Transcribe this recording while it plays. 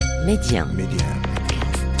Média.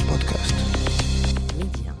 Podcast.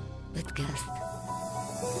 Média. Podcast.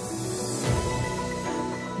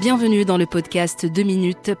 Bienvenue dans le podcast 2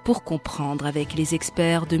 minutes pour comprendre avec les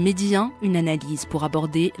experts de Média, une analyse pour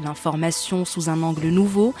aborder l'information sous un angle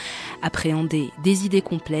nouveau, appréhender des idées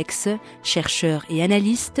complexes. Chercheurs et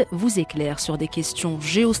analystes vous éclairent sur des questions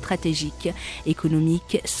géostratégiques,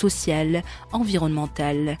 économiques, sociales,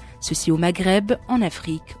 environnementales. Ceci au Maghreb, en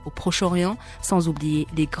Afrique, au Proche-Orient, sans oublier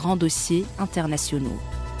les grands dossiers internationaux.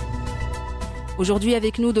 Aujourd'hui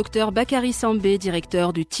avec nous, Dr Bakary Sambé,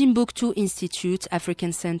 directeur du Timbuktu Institute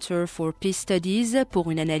African Center for Peace Studies, pour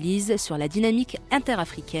une analyse sur la dynamique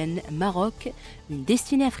interafricaine Maroc, une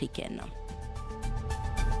destinée africaine.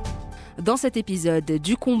 Dans cet épisode,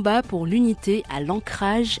 du combat pour l'unité à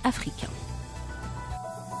l'ancrage africain.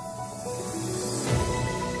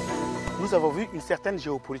 Nous avons vu une certaine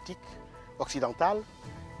géopolitique occidentale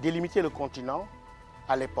délimiter le continent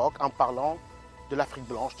à l'époque en parlant de l'Afrique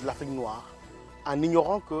blanche, de l'Afrique noire, en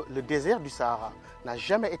ignorant que le désert du Sahara n'a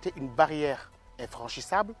jamais été une barrière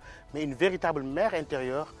infranchissable, mais une véritable mer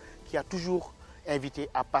intérieure qui a toujours invité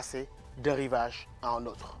à passer d'un rivage à un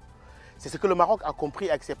autre. C'est ce que le Maroc a compris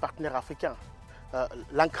avec ses partenaires africains.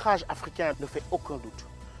 L'ancrage africain ne fait aucun doute.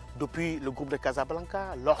 Depuis le groupe de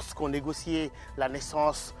Casablanca, lorsqu'on négociait la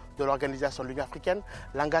naissance de l'organisation de l'Union africaine,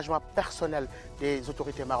 l'engagement personnel des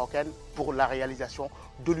autorités marocaines pour la réalisation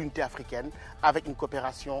de l'unité africaine avec une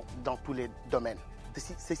coopération dans tous les domaines.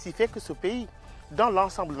 Ceci fait que ce pays, dans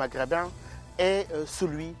l'ensemble maghrébin, est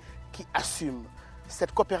celui qui assume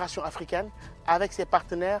cette coopération africaine avec ses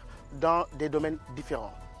partenaires dans des domaines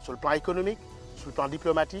différents, sur le plan économique, sur le plan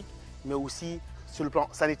diplomatique, mais aussi sur le plan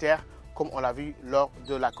sanitaire, comme on l'a vu lors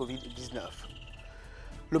de la Covid-19.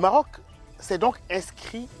 Le Maroc s'est donc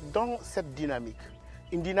inscrit dans cette dynamique,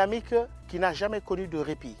 une dynamique qui n'a jamais connu de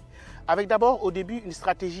répit, avec d'abord au début une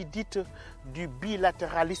stratégie dite du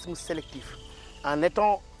bilatéralisme sélectif, en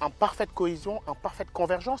étant en parfaite cohésion, en parfaite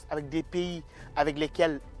convergence avec des pays avec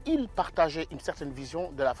lesquels il partageait une certaine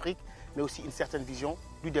vision de l'Afrique, mais aussi une certaine vision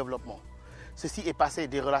du développement. Ceci est passé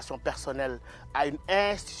des relations personnelles à une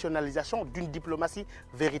institutionnalisation d'une diplomatie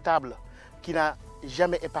véritable qui n'a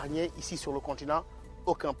jamais épargné ici sur le continent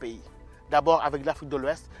aucun pays. D'abord avec l'Afrique de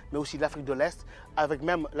l'Ouest, mais aussi l'Afrique de l'Est, avec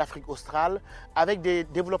même l'Afrique australe, avec des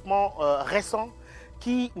développements récents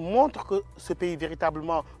qui montrent que ce pays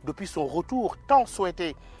véritablement, depuis son retour tant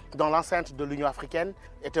souhaité dans l'enceinte de l'Union africaine,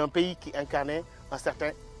 est un pays qui incarnait un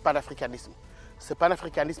certain panafricanisme. Ce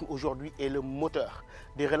panafricanisme aujourd'hui est le moteur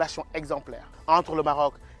des relations exemplaires entre le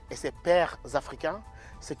Maroc et ses pairs africains,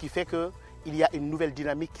 ce qui fait qu'il y a une nouvelle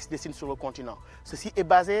dynamique qui se dessine sur le continent. Ceci est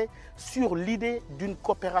basé sur l'idée d'une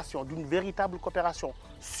coopération, d'une véritable coopération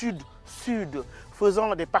sud-sud,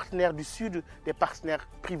 faisant des partenaires du sud des partenaires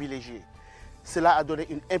privilégiés. Cela a donné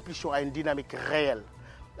une impulsion à une dynamique réelle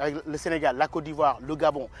avec le Sénégal, la Côte d'Ivoire, le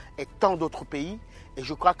Gabon et tant d'autres pays. Et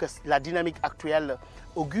je crois que la dynamique actuelle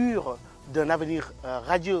augure d'un avenir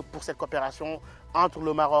radieux pour cette coopération entre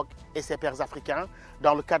le Maroc et ses pairs africains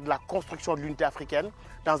dans le cadre de la construction de l'unité africaine,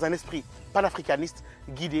 dans un esprit panafricaniste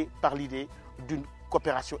guidé par l'idée d'une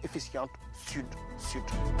coopération efficiente sud-sud.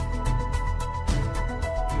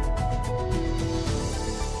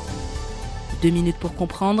 2 minutes pour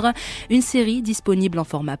comprendre, une série disponible en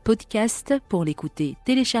format podcast. Pour l'écouter,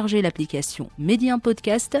 téléchargez l'application Média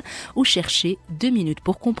Podcast ou cherchez 2 minutes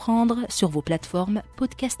pour comprendre sur vos plateformes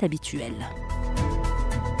podcast habituelles.